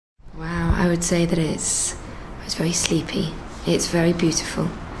would say that it's very sleepy. It's very beautiful.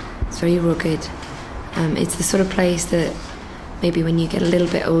 It's very rugged. It's the sort of place that maybe when you get a little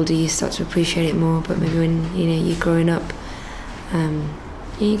bit older you start to appreciate it more, but maybe when you're growing up,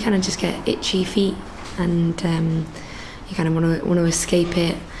 you kind of just get itchy feet, and you kind of want to escape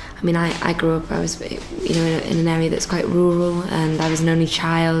it. I mean, I grew up, I was in an area that's quite rural, and I was an only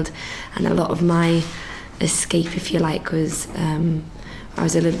child, and a lot of my escape, if you like, was I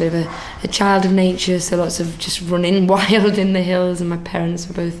was a little bit of a child of nature, so lots of just running wild in the hills, and my parents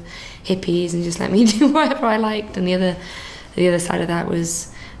were both hippies and just let me do whatever I liked, and the other side of that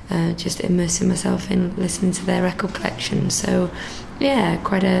was just immersing myself in listening to their record collection. So yeah,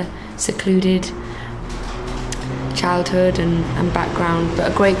 quite a secluded childhood and background, but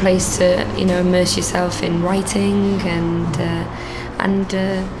a great place to immerse yourself in writing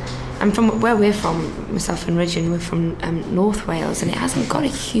and from where we're from, myself and Ritzy, we're from North Wales, and it hasn't got a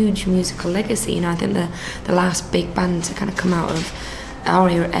huge musical legacy. I think the last big band to kind of come out of our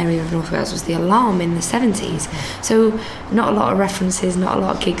area of North Wales was The Alarm in the 70s. So not a lot of references, not a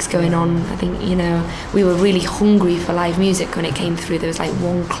lot of gigs going on. I think we were really hungry for live music when it came through. There was like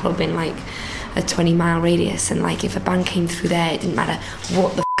one club in like a 20-mile radius, and like if a band came through there, it didn't matter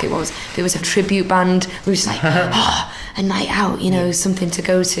what the it was. If it was a tribute band, we were just like, a night out, something to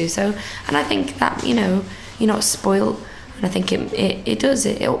go to. So, and I think that you're not spoiled, and I think it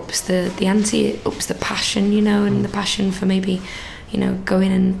ups the ante, it ups the passion, and the passion for maybe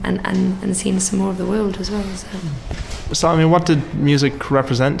going and seeing some more of the world as well. So I mean, what did music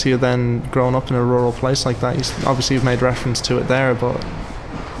represent to you then, growing up in a rural place like that? Obviously you've made reference to it there, but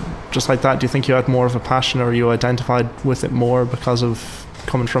just like that, do you think you had more of a passion, or you identified with it more because of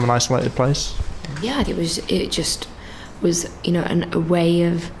coming from an isolated place? Yeah, it just was a way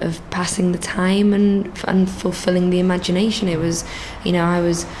of passing the time and fulfilling the imagination. It was I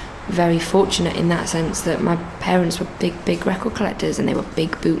was very fortunate in that sense that my parents were big record collectors, and they were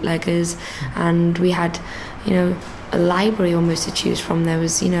big bootleggers, and we had a library almost to choose from. There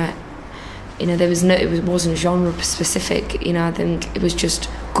was there was no, it wasn't genre specific. I think it was just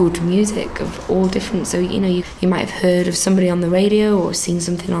good music of all different. So you might have heard of somebody on the radio or seen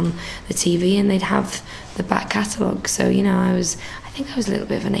something on the TV, and they'd have the back catalogue. So I think I was a little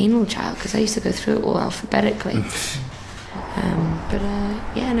bit of an anal child, because I used to go through it all alphabetically.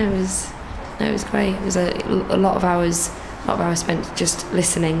 It was great. It was a lot of hours spent just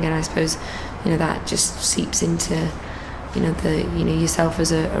listening, and I suppose that just seeps into yourself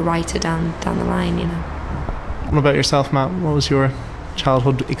as a writer down the line. What about yourself, Matt? What was your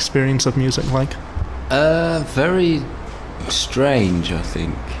childhood experience of music like? Very strange, I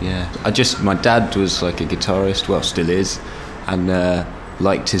think. Yeah, my dad was like a guitarist, well, still is, and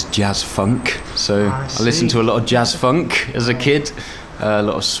liked his jazz funk. So I listened to a lot of jazz funk as a kid, a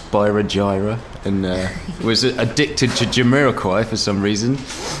lot of Spyro Gyra, and was addicted to Jamiroquai for some reason,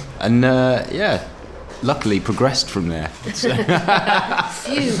 and luckily progressed from there.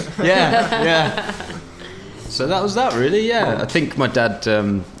 Phew. Yeah. So that was that, really. Yeah, I think my dad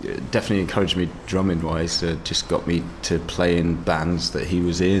definitely encouraged me drumming wise. Just got me to play in bands that he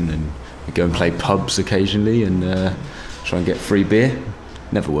was in, and we'd go and play pubs occasionally, and try and get free beer.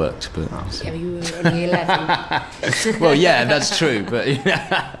 Never worked, but yeah, you were only 11. Well, yeah, that's true, but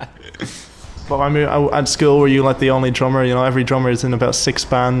But I mean, at school, were you like the only drummer? Every drummer is in about 6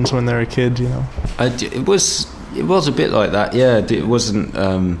 bands when they're a kid. It was a bit like that. Yeah, it wasn't.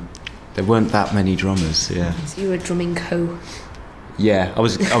 There weren't that many drummers. Yeah. So you were drumming co. Yeah, I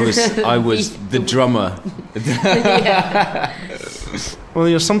was the drummer. Yeah.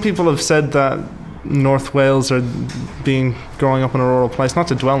 Well, some people have said that North Wales are growing up in a rural place, not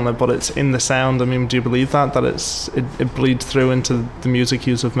to dwell on it, but it's in the sound. I mean, do you believe that it bleeds through into the music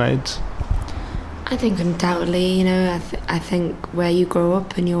you have made? I think undoubtedly, I think where you grow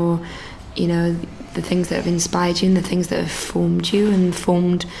up and your, the things that have inspired you and the things that have formed you and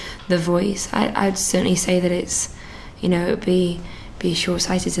formed the voice, I'd certainly say that it's, it would be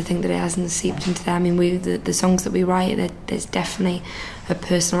short-sighted to think that it hasn't seeped into there. I mean, the songs that we write, there's definitely a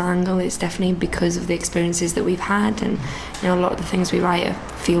personal angle. It's definitely because of the experiences that we've had, and a lot of the things we write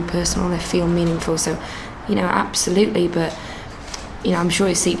feel personal, they feel meaningful. So, absolutely. But I'm sure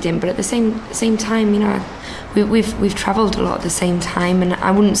it seeped in. But at the same time, we've travelled a lot at the same time, and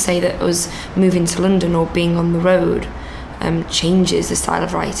I wouldn't say that us moving to London or being on the road changes the style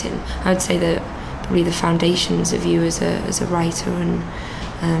of writing. I would say that probably the foundations of you as a writer and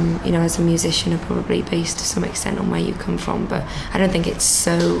as a musician are probably based to some extent on where you come from, but I don't think it's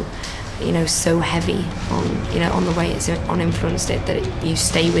so heavy on the way it's uninfluenced it that you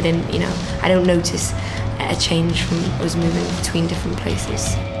stay within. I don't notice a change from us moving between different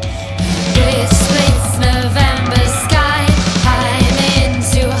places.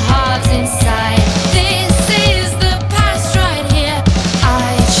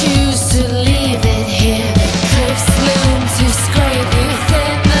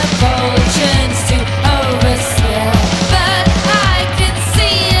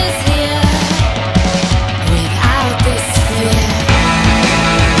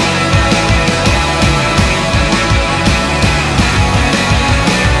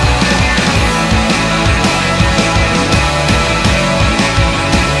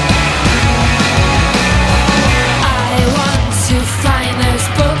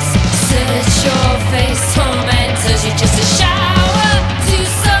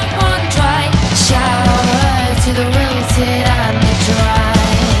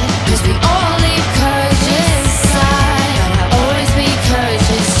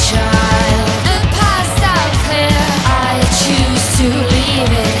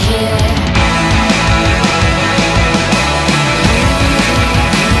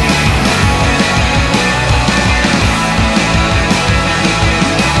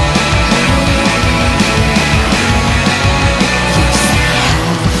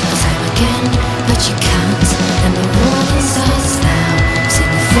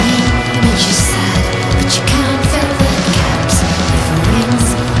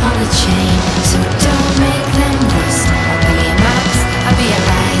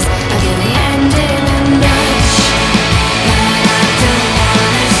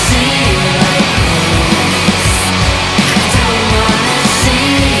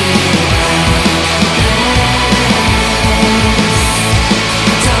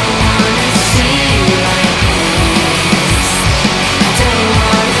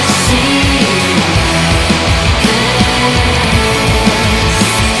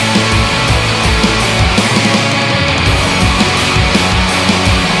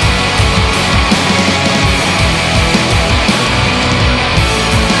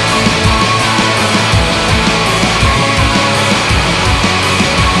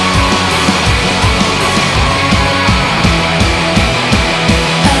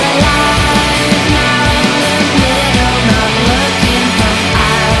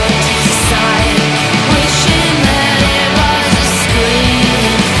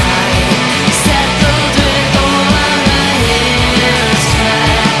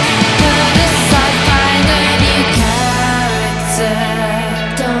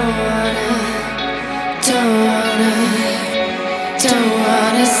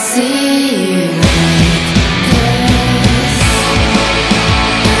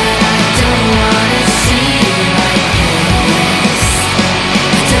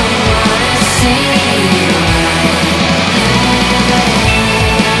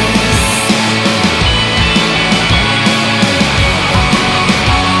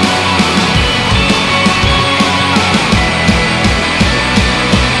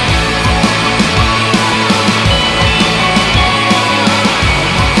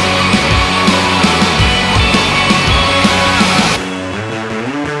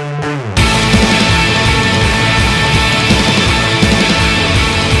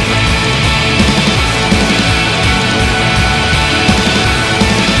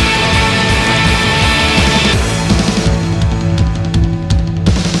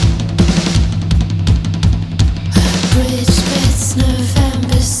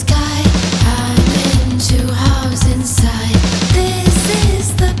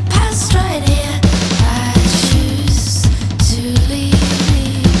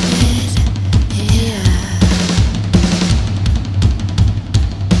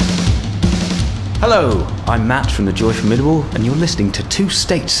 Hello, I'm Matt from the Joy Formidable, and you're listening to Two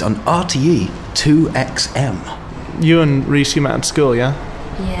States on RTE 2XM. You and Ritzy met at school, yeah?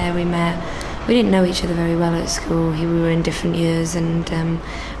 Yeah, we met. We didn't know each other very well at school. We were in different years, and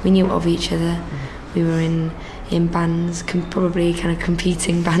we knew of each other. We were in bands, probably kind of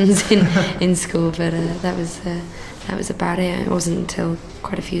competing bands in school, but that was about it. It wasn't until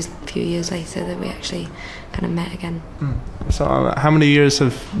quite a few years later that we actually kind of met again. So how many years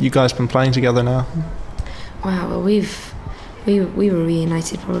have you guys been playing together now? Wow, well, we were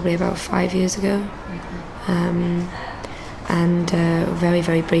reunited probably about 5 years ago, and very,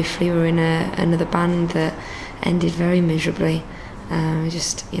 very briefly we were in another band that ended very miserably.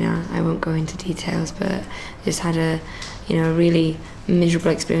 I won't go into details, but just had a really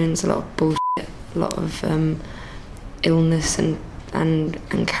miserable experience, a lot of bullshit, a lot of illness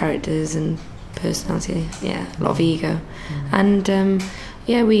and characters and personality, a lot of ego. And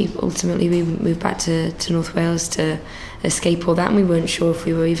we ultimately moved back to North Wales to escape all that, and we weren't sure if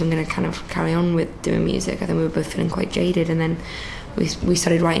we were even going to kind of carry on with doing music. I think we were both feeling quite jaded, and then we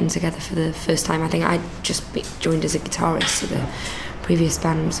started writing together for the first time. I think I'd just joined as a guitarist to the previous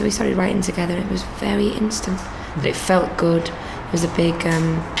band, so we started writing together. It was very instant, but it felt good. It was a big,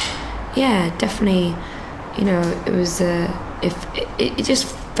 definitely, it was it just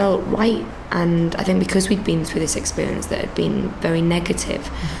felt right. And I think because we'd been through this experience that had been very negative,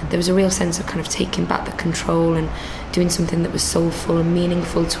 there was a real sense of kind of taking back the control and doing something that was soulful and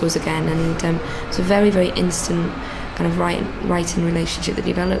meaningful to us again. And it was a very, very instant kind of writing relationship that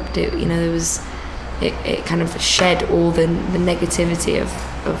developed. It kind of shed all the negativity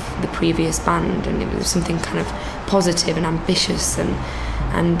of the previous band, and it was something kind of positive and ambitious and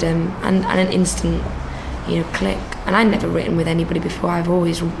an instant click. And I'd never written with anybody before. I've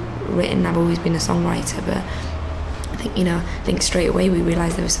always been a songwriter, but I think straight away we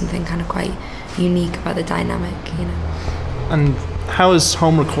realised there was something kind of quite unique about the dynamic. And how has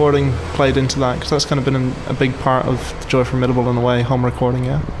home recording played into that? Because that's kind of been a big part of the Joy Formidable in a way, home recording,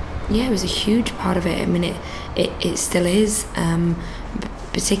 yeah? Yeah, it was a huge part of it. I mean, it still is,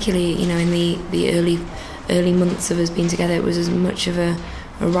 particularly, in the early months of us being together. It was as much of a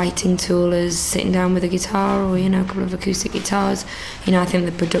writing tool as sitting down with a guitar or, a couple of acoustic guitars. I think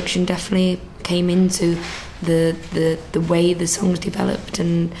the production definitely came into the way the songs developed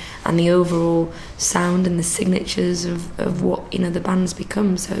and the overall sound and the signatures of what, the band's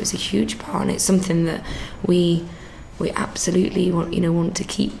become. So it's a huge part, and it's something that we absolutely want to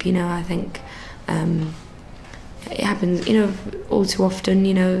keep. I think it happens all too often.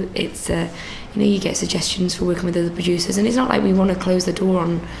 It's you get suggestions for working with other producers, and it's not like we want to close the door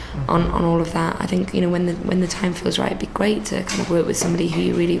on all of that. I think when the time feels right, it'd be great to kind of work with somebody who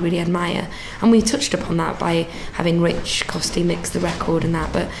you really, really admire. And we touched upon that by having Rich Costy mix the record and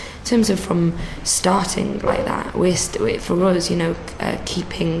that. But in terms of from starting like that, for us,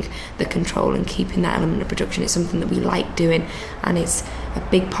 keeping the control and keeping that element of production, it's something that we like doing, and it's a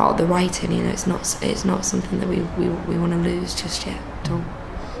big part of the writing. It's not something that we want to lose just yet at all.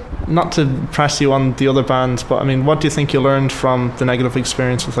 Not to press you on the other bands, but I mean, what do you think you learned from the negative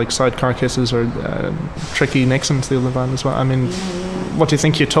experience with like Sidecar Kisses or Tricky Nixon's the other band as well? I mean, what do you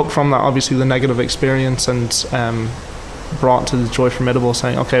think you took from that? Obviously, the negative experience, and brought to the Joy Formidable,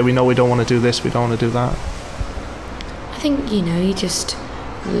 saying, "Okay, we know we don't want to do this, we don't want to do that." I think you just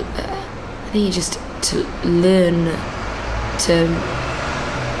to learn to.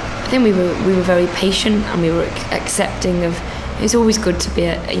 I think we were very patient, and we were accepting of. It's always good to be,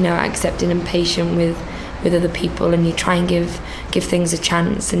 accepting and patient with other people, and you try and give things a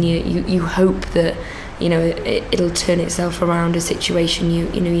chance, and you hope that it'll turn itself around a situation.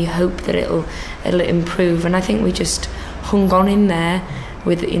 You hope that it'll improve, and I think we just hung on in there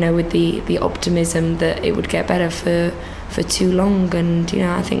with the optimism that it would get better for too long, and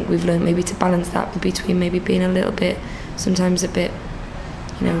I think we've learned maybe to balance that between maybe being a little bit, sometimes a bit.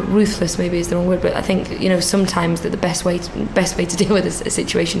 Ruthless maybe is the wrong word, but I think sometimes that the best way to deal with a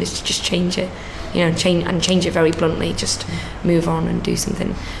situation is to just change it, change it very bluntly. Just move on and do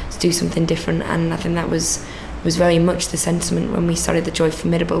something different. And I think that was very much the sentiment when we started the Joy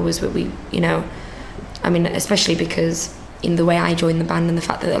Formidable. Was that we, especially because in the way I joined the band and the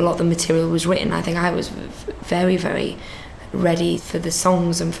fact that a lot of the material was written, I think I was very, very ready for the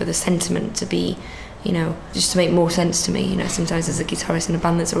songs and for the sentiment to be. Just to make more sense to me. Sometimes as a guitarist in a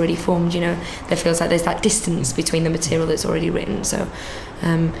band that's already formed, there feels like there's that distance between the material that's already written. So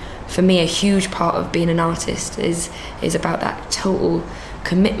for me, a huge part of being an artist is about that total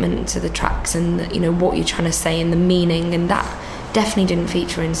commitment to the tracks and what you're trying to say and the meaning, and that definitely didn't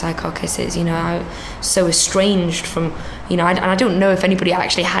feature in Psychokisses. You know, I was so estranged from, you know, and I don't know if anybody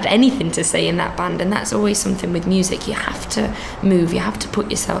actually had anything to say in that band, and that's always something with music. You have to move, you have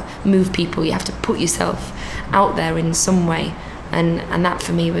to move people, you have to put yourself out there in some way, and that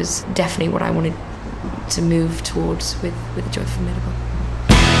for me was definitely what I wanted to move towards with Joy Formidable.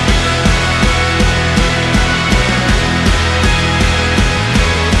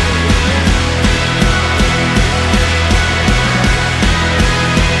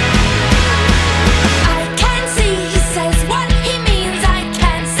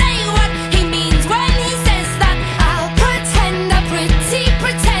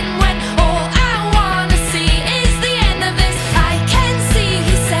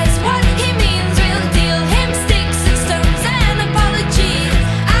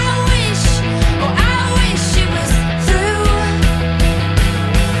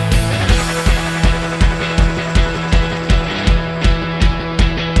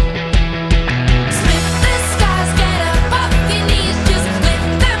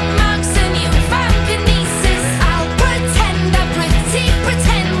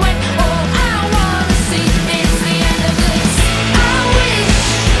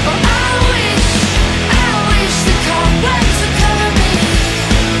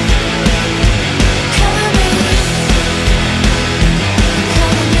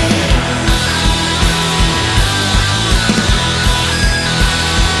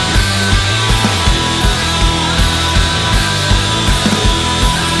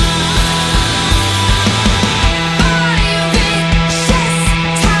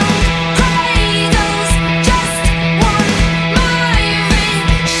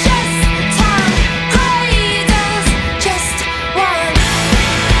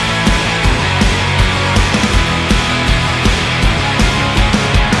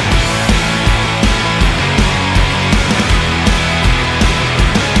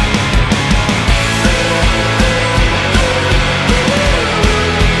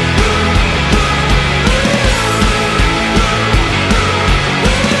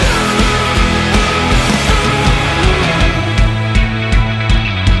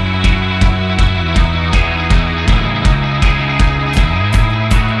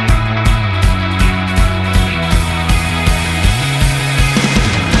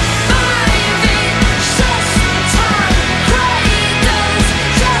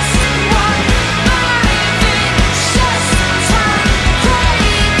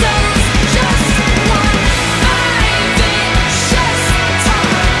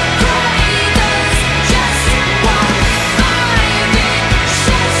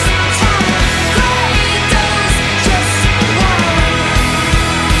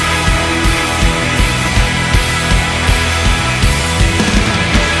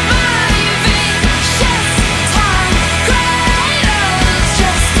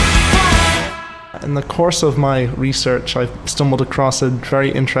 In the course of my research, I stumbled across a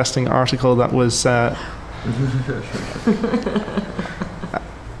very interesting article that was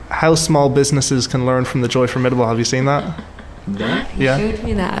how small businesses can learn from the Joy Formidable. Have you seen that? You showed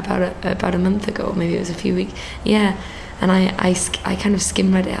me that about a month ago, maybe it was a few weeks. Yeah, and I kind of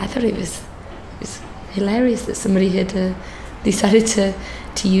skim read it. I thought it was hilarious that somebody had decided to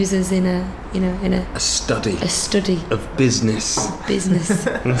use us in a study of business.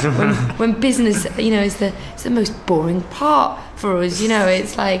 when business, you know, is the most boring part for us. You know,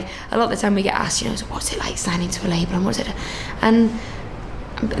 it's like a lot of the time we get asked, you know, so what's it like signing to a label, and what's it, and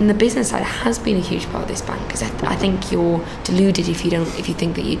the business side has been a huge part of this band, because I think you're deluded if you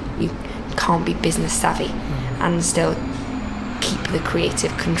think that you can't be business savvy and still keep the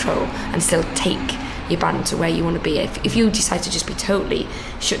creative control and still take your band to where you want to be. If you decide to just be totally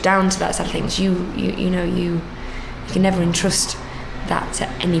shut down to that side of things, you can never entrust that to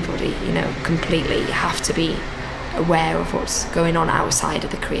anybody, you know, completely. You have to be aware of what's going on outside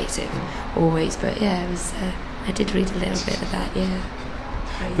of the creative always. But yeah, it was I did read a little bit of that. Yeah,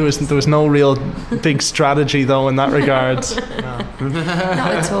 there was no real big strategy though in that regard. No.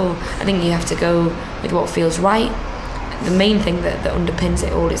 Not at all. I think you have to go with what feels right. The main thing that underpins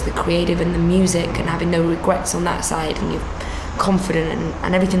it all is the creative and the music, and having no regrets on that side, and you're confident,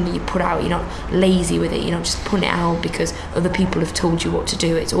 and everything that you put out, you're not lazy with it, you're not just putting it out because other people have told you what to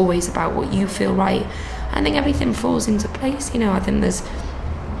do. It's always about what you feel right. I think everything falls into place, you know. I think there's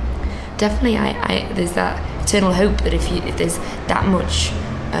definitely there's that eternal hope that if there's that much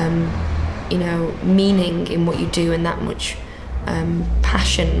meaning in what you do, and that much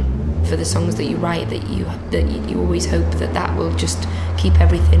passion for the songs that you write, that you always hope that will just keep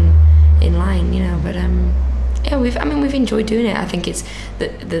everything in line, you know. But we've enjoyed doing it. I think it's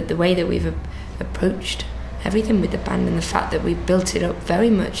the way that we've approached everything with the band, and the fact that we built it up very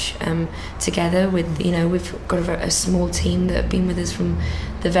much together with, we've got a small team that have been with us from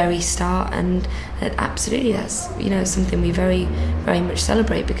the very start, and absolutely that's, something we very, very much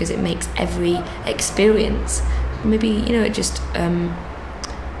celebrate, because it makes every experience, maybe, it just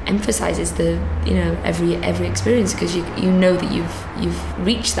emphasizes the, every experience, because you know that you've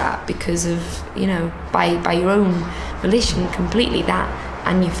reached that because of, by your own volition completely, that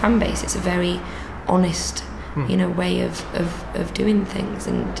and your fan base. It's a very honest way of doing things,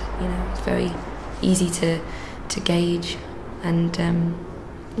 and it's very easy to gauge, and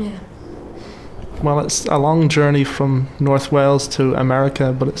Well, it's a long journey from North Wales to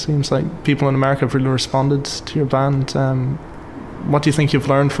America, but it seems like people in America have really responded to your band. What do you think you've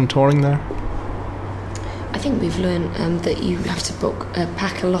learned from touring there? I think we've learned that you have to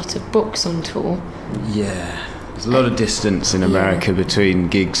pack a lot of books on tour. Yeah, there's a lot of distance in America between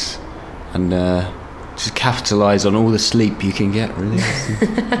gigs, and just capitalise on all the sleep you can get, really.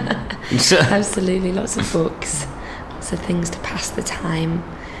 Absolutely, lots of books, lots of things to pass the time.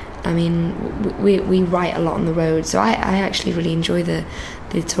 I mean, we write a lot on the road, so I actually really enjoy the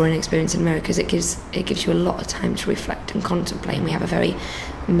touring experience in America, because it gives you a lot of time to reflect and contemplate. And we have a very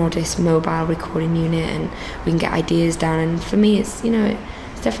modest mobile recording unit, and we can get ideas down. And for me, it's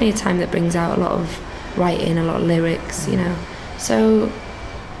it's definitely a time that brings out a lot of writing, a lot of lyrics. So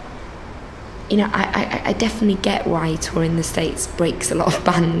I definitely get why touring the States breaks a lot of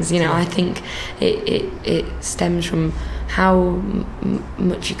bands. I think it stems from how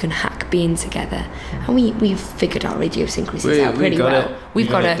much you can hack being together, and we've figured our idiosyncrasies out pretty well. We've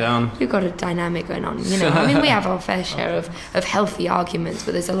got a dynamic going on. I mean, we have our fair share of healthy arguments,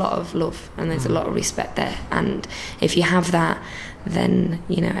 but there's a lot of love and there's a lot of respect there. And if you have that, then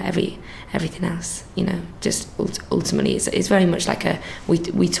everything else, just ultimately is very much like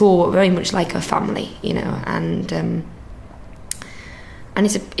we tour very much like a family, and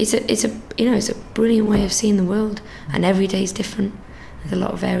it's a brilliant way of seeing the world, and every day is different. There's a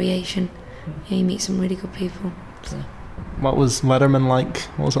lot of variation. You meet some really good people. So. What was Letterman like?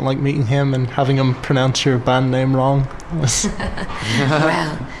 What was it like meeting him and having him pronounce your band name wrong? Well,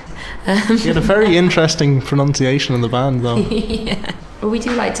 you had a very interesting pronunciation of the band, though. Yeah. Well, we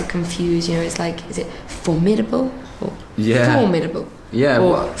do like to confuse. It's like, is it formidable or formidable? Yeah.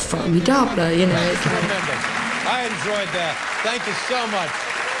 Or formidable? It's like. I enjoyed that. Thank you so much.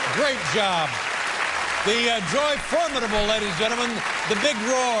 Great job. The Joy Formidable, ladies and gentlemen. The big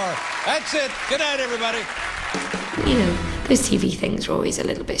roar. That's it. Good night, everybody. Those TV things are always a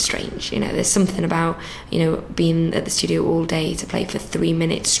little bit strange. There's something about, being at the studio all day to play for 3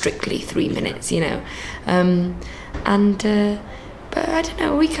 minutes, strictly 3 minutes, but I don't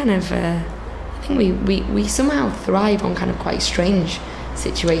know, we kind of, I think we somehow thrive on kind of quite strange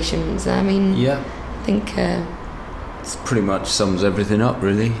situations. I mean, yeah. I think it pretty much sums everything up,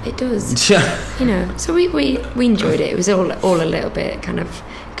 really. It does. So we enjoyed it. It was all a little bit kind of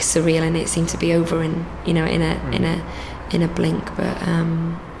surreal, and it seemed to be over in a blink. But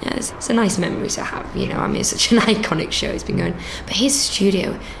it's a nice memory to have. I mean, it's such an iconic show. It's been going. But his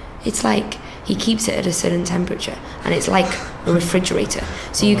studio, it's like he keeps it at a certain temperature, and it's like a refrigerator.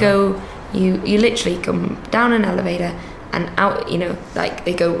 So you literally come down an elevator and out, like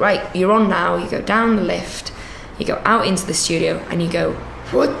they go, right, you're on now, you go down the lift, you go out into the studio, and you go,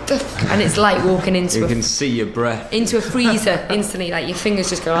 what the and it's like walking into you can see your breath into a freezer instantly, like your fingers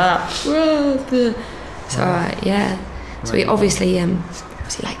just go like that. So yeah, so he obviously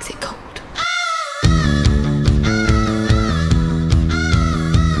likes it cold.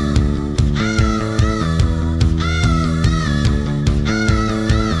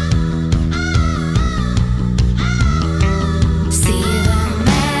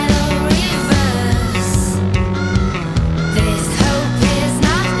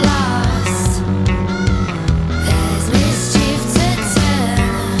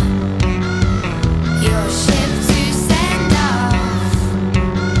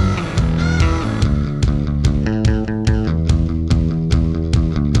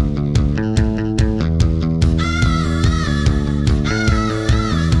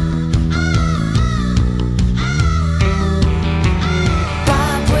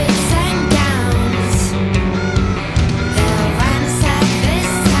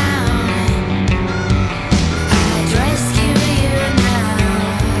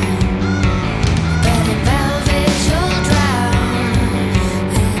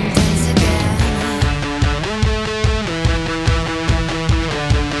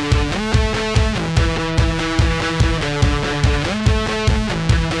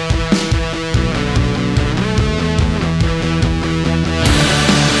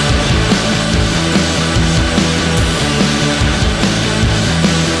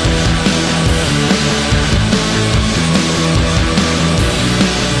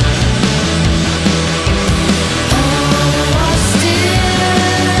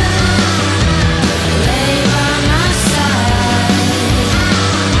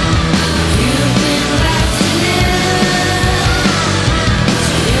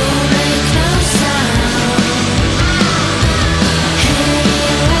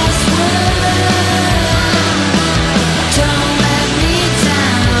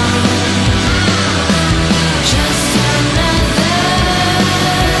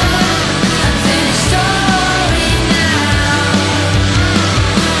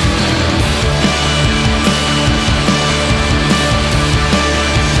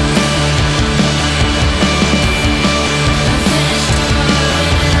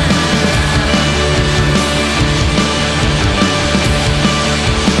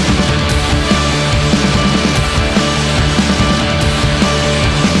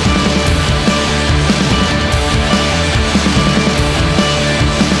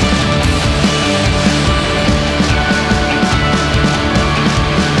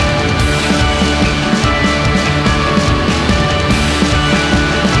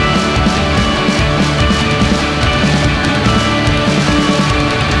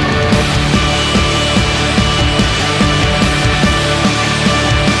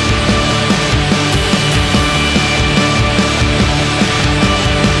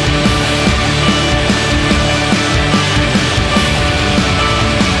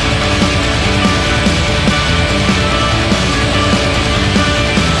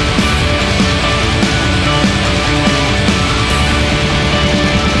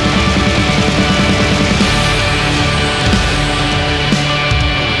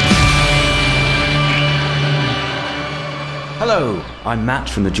 I'm Matt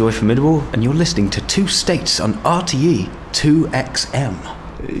from the Joy Formidable, and you're listening to Two States on RTE 2XM.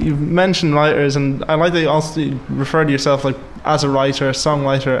 You've mentioned writers, and I like that you also refer to yourself like as a writer,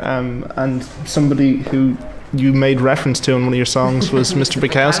 songwriter, and somebody who you made reference to in one of your songs was Mr.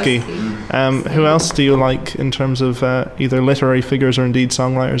 Bukowski. Who else do you like in terms of either literary figures or indeed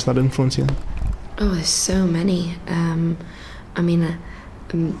songwriters that influence you? Oh, there's so many.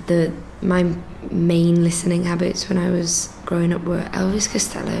 My main listening habits when I was growing up were Elvis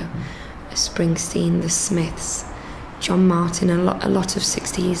Costello, Springsteen, The Smiths, John Martin, a lot of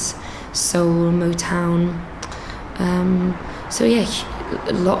 60s soul, Motown. So yeah,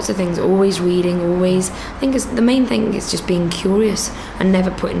 lots of things. Always reading, always. I think the main thing is just being curious and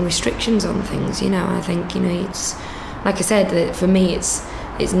never putting restrictions on things. I think it's like I said, that for me it's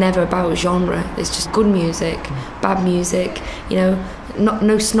never about genre. It's just good music, bad music.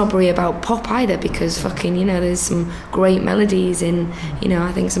 No snobbery about pop either, because fucking there's some great melodies in.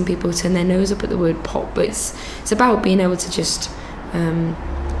 I think some people turn their nose up at the word pop, but it's about being able to just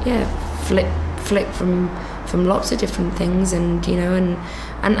flick from lots of different things, and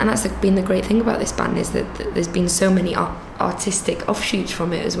that's been the great thing about this band, is that there's been so many artistic offshoots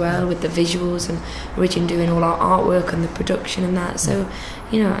from it as well, with the visuals and Ritzy doing all our artwork and the production and that. So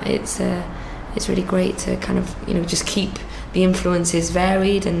it's really great to kind of just keep the influences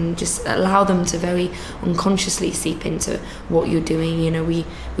varied and just allow them to very unconsciously seep into what you're doing.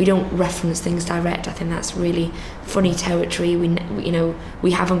 We don't reference things direct. I think that's really funny territory.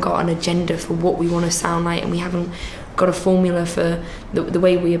 We haven't got an agenda for what we want to sound like, and we haven't got a formula for the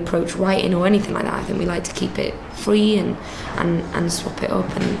way we approach writing or anything like that. I think we like to keep it free and swap it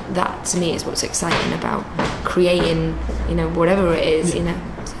up, and that to me is what's exciting about creating whatever it is.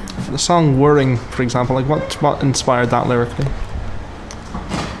 The song Whirring, for example, like what inspired that lyrically?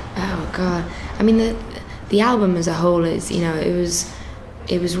 Oh God, the album as a whole is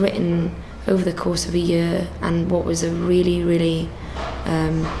it was written over the course of a year, and what was a really, really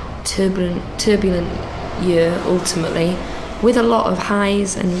turbulent year ultimately, with a lot of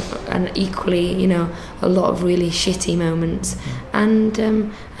highs and equally a lot of really shitty moments. And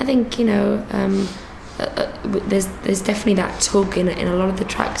I think there's definitely that tug in a lot of the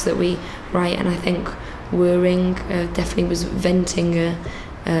tracks that we write, and I think Whirring definitely was venting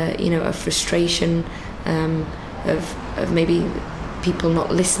a frustration of maybe people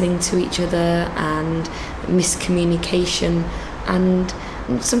not listening to each other and miscommunication, and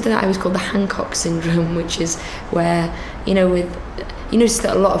something that I always call the Hancock syndrome, which is where you notice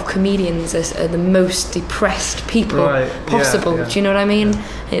that a lot of comedians are the most depressed people possible. Yeah. Do you know what I mean?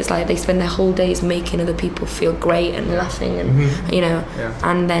 It's like they spend their whole days making other people feel great and laughing, and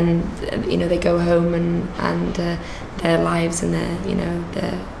and then they go home and their lives and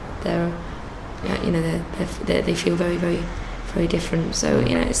they feel very, very, very different. So it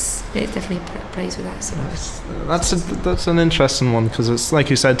definitely plays with that. So that's an interesting one, because it's like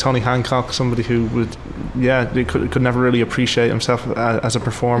you said, Tony Hancock, somebody who would could never really appreciate himself as a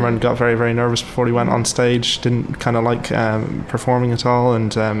performer, and got very, very nervous before he went on stage. Didn't kind of like performing at all,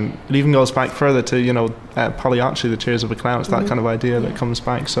 and it even goes back further to Pagliacci, the Tears of a Clown. It's that kind of idea that comes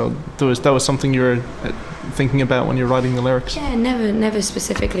back. So that was something you were thinking about when you're writing the lyrics. Yeah, never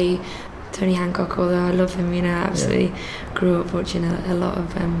specifically Tony Hancock, although I love him. Absolutely grew up watching a lot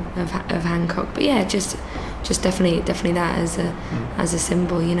of Hancock. But yeah, just definitely that as a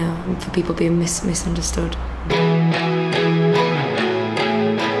symbol, for people being misunderstood.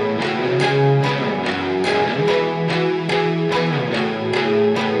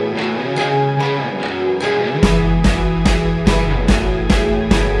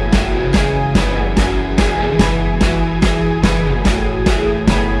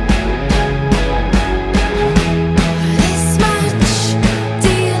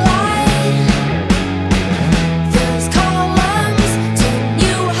 Columns to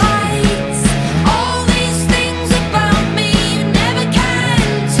new heights. All these things about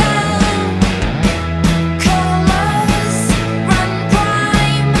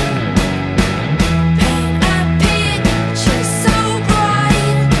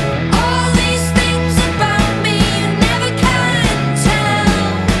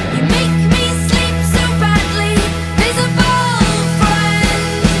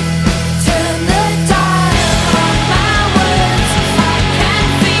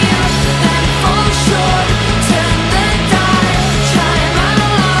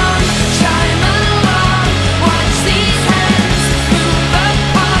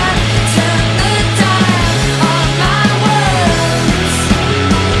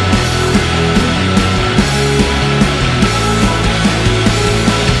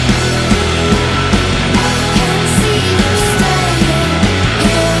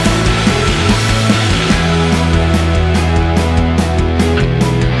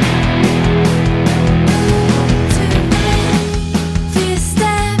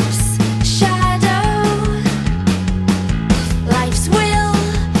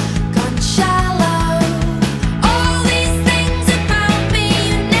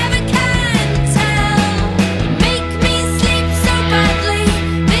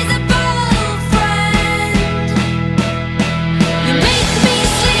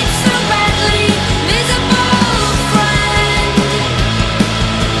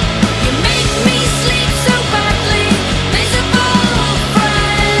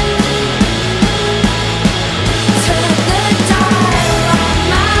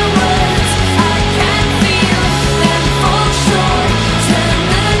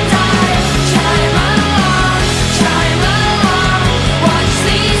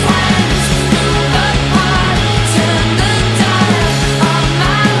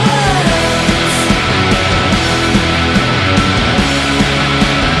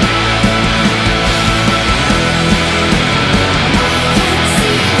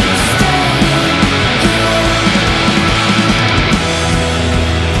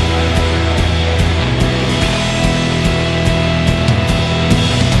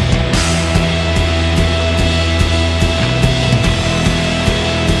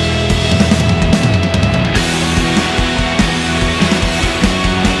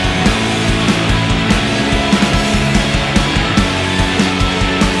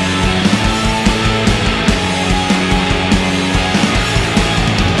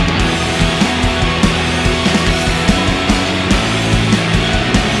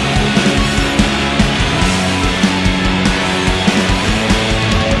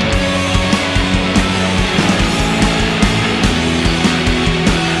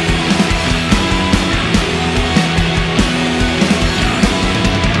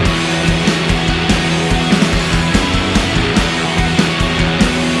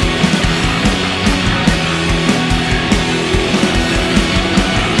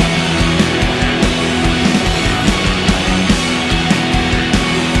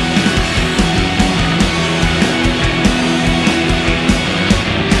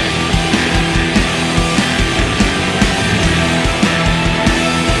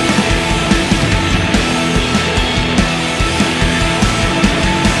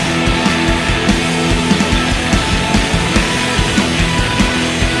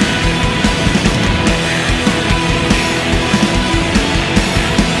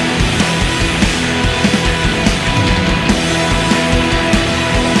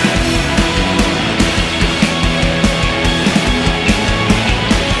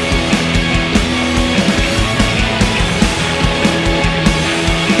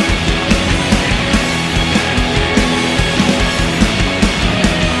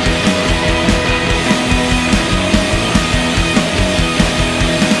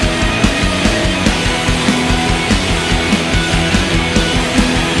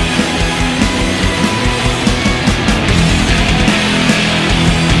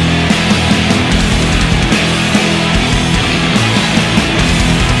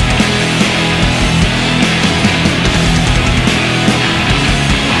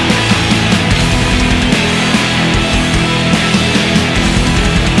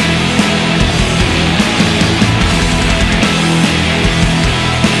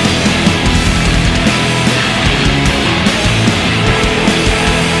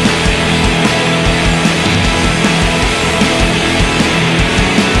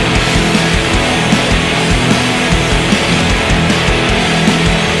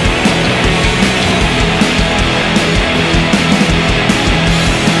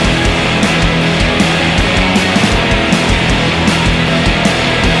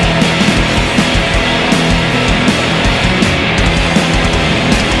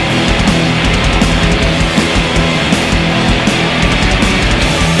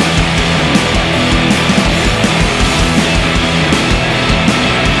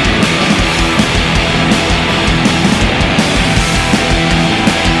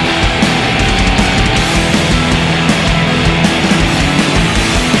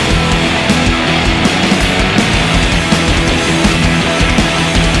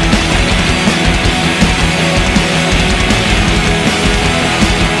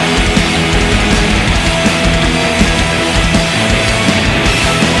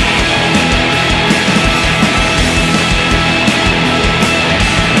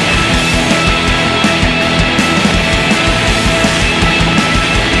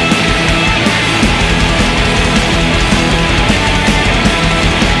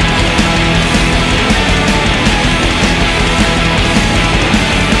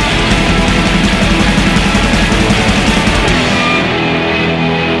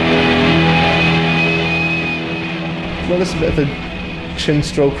this is a bit of a chin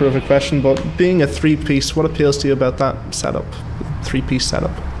stroker of a question, but being a three-piece, what appeals to you about that setup, three-piece setup?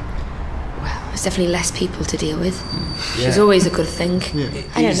 Well, there's definitely less people to deal with, which is always a good thing.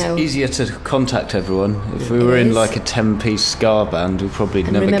 I don't know. Easier to contact everyone. If we were in like a 10-piece ska band, we'd probably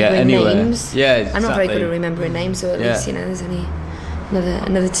never get anywhere. Names. Yeah, exactly. I'm not very good at remembering names, so at least there's only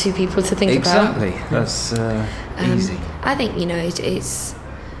another two people to think about. Exactly. That's easy. I think it's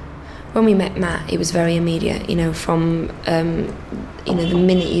when we met Matt, it was very immediate. From the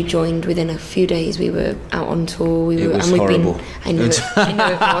minute you joined, within a few days we were out on tour. It was horrible. I know it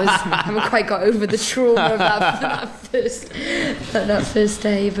was. I haven't quite got over the trauma of that first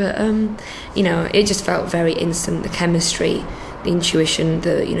day, but it just felt very instant. The chemistry, the intuition,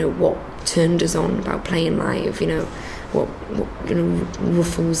 what turned us on about playing live. What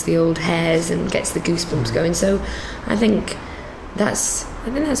ruffles the old hairs and gets the goosebumps going. So I think that's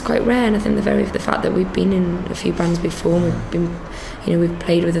quite rare, and I think the fact that we've been in a few bands before, and we've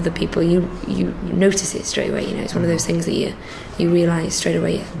played with other people, you notice it straight away. It's one of those things that you realise straight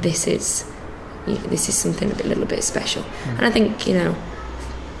away this is something a little bit special. And I think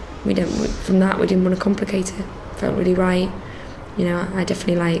we didn't want to complicate it. It felt really right. I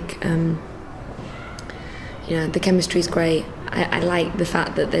definitely like the chemistry's great. I like the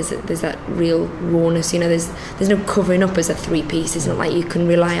fact that there's that real rawness. There's no covering up as a three-piece. It's not like you can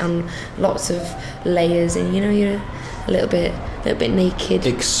rely on lots of layers, and you're a little bit naked,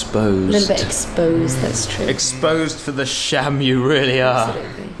 exposed. A little bit exposed. That's true. Exposed for the sham you really are.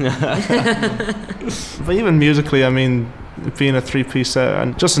 Absolutely. But even musically, I mean, being a three-piece set,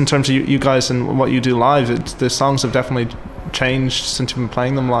 and just in terms of you guys and what you do live, the songs have definitely changed since you've been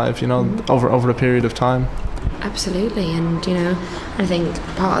playing them live. Over a period of time. Absolutely, and I think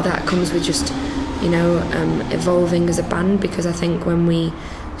part of that comes with just evolving as a band, because I think when we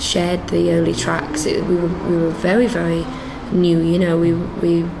shared the early tracks, we were very, very new.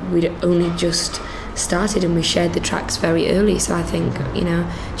 We'd only just started, and we shared the tracks very early. So I think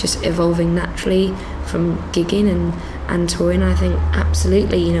just evolving naturally from gigging and touring. I think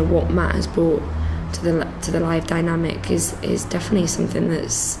absolutely what Matt has brought to the live dynamic is definitely something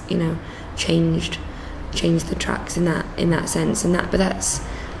that's changed the tracks in that sense, but that's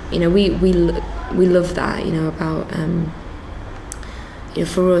we love that about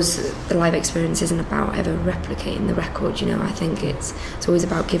for us the live experience isn't about ever replicating the record. I think it's always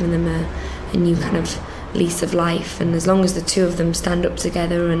about giving them a new kind of lease of life, and as long as the two of them stand up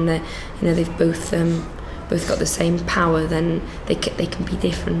together and they've both got the same power, then they can be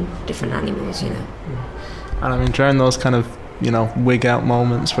different animals. And I mean, during those kind of wig out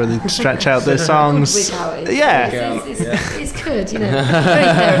moments where they stretch out their songs. Wig out it's good, very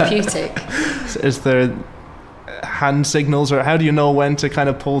therapeutic. Is there hand signals, or how do you know when to kind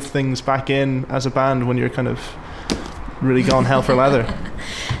of pull things back in as a band when you're kind of really going hell for leather?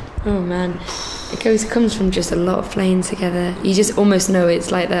 Oh man, it comes from just a lot of playing together. You just almost know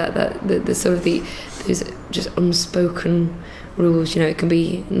it's like that the sort of those just unspoken rules. It can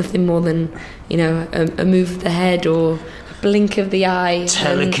be nothing more than a move of the head or blink of the eye.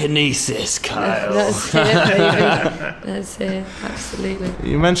 Telekinesis, Kyle. That's it, baby. That's it, absolutely.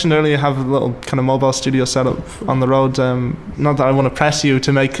 You mentioned earlier you have a little kind of mobile studio set up on the road. Not that I want to press you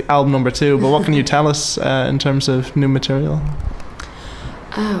to make album number 2, but what can you tell us in terms of new material?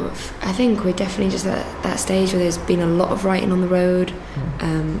 Oh, I think we're definitely just at that stage where there's been a lot of writing on the road,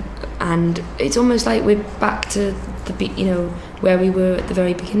 and it's almost like we're back to where we were at the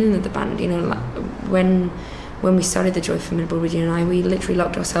very beginning of the band. When we started the Joy Formidable, Ritzy and I, we literally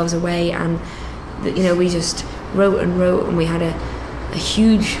locked ourselves away, and we just wrote, and we had a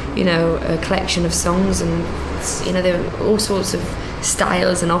huge a collection of songs, and there were all sorts of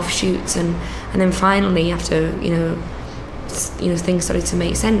styles and offshoots, and then finally after things started to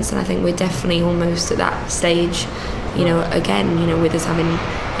make sense, and I think we're definitely almost at that stage again, with us having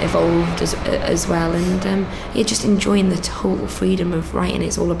evolved as well, and just enjoying the total freedom of writing.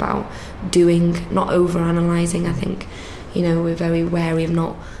 It's all about doing, not over-analysing. I think we're very wary of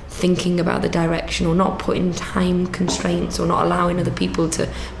not thinking about the direction, or not putting time constraints, or not allowing other people to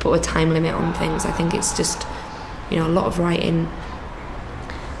put a time limit on things. I think it's just a lot of writing,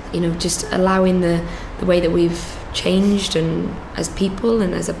 just allowing the way that we've changed, and as people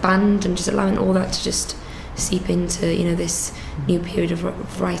and as a band, and just allowing all that to just seep into this new period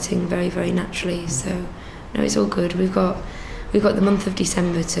of writing very, very naturally. So no, it's all good. We've got the month of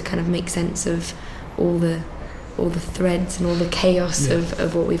December to kind of make sense of all the threads and all the chaos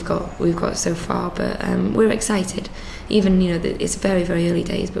of what we've got so far, but we're excited. Even it's very, very early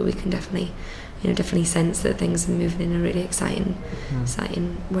days, but we can definitely sense that things are moving in a really exciting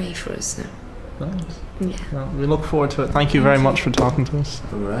way for us. So. Nice. Yeah. Well, we look forward to it. Thank you very much for talking to us.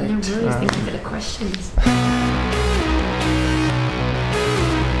 All right. No worries. Thank you for the questions.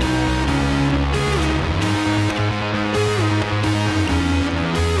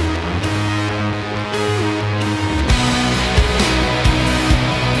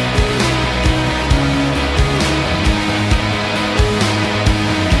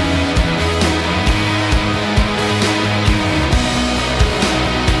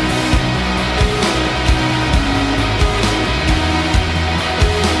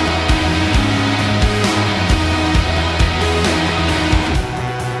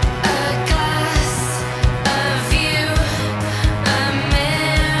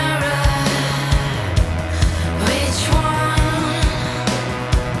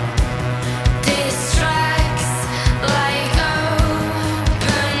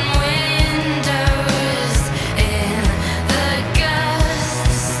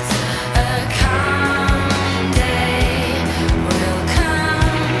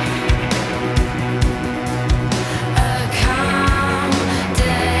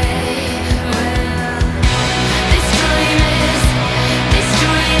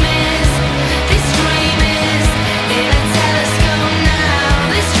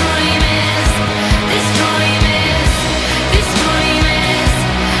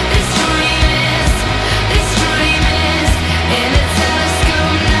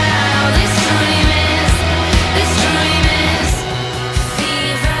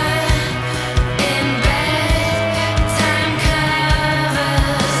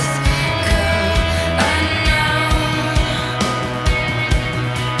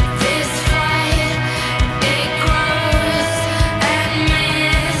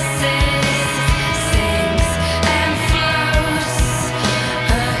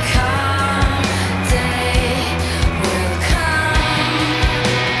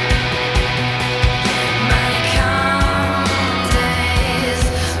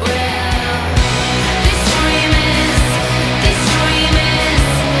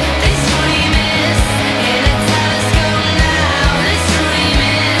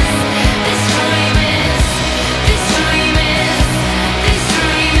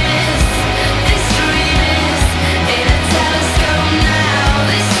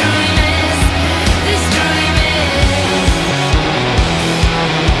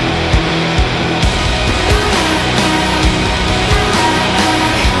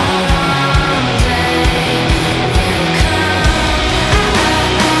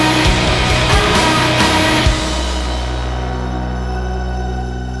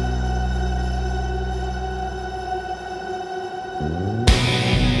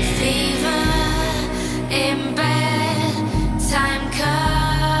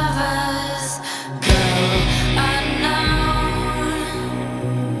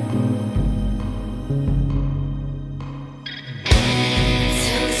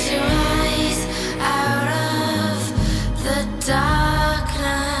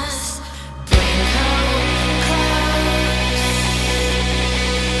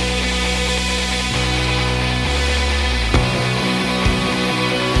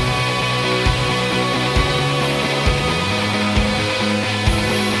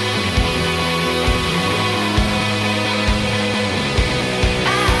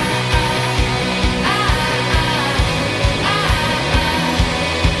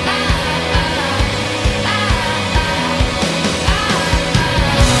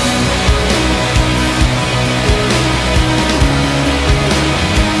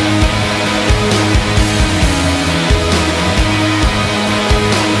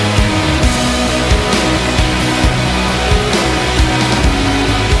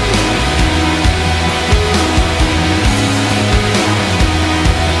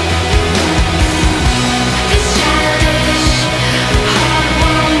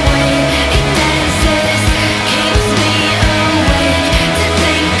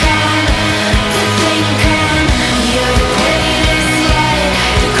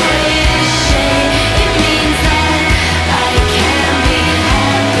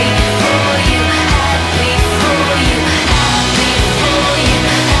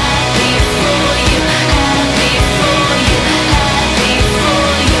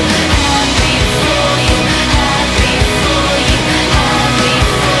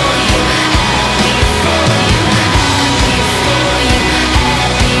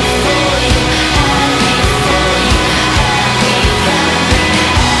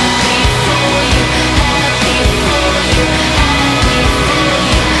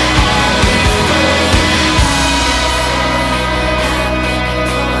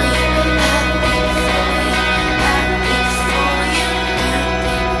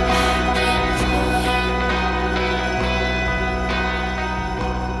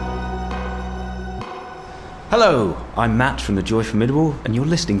 Hello, I'm Matt from the Joy Formidable, and you're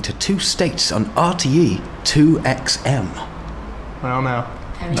listening to Two States on RTE 2XM. Well, now,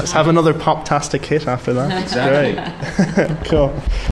 let's have another pop-tastic hit after that. Exactly. Great. Cool.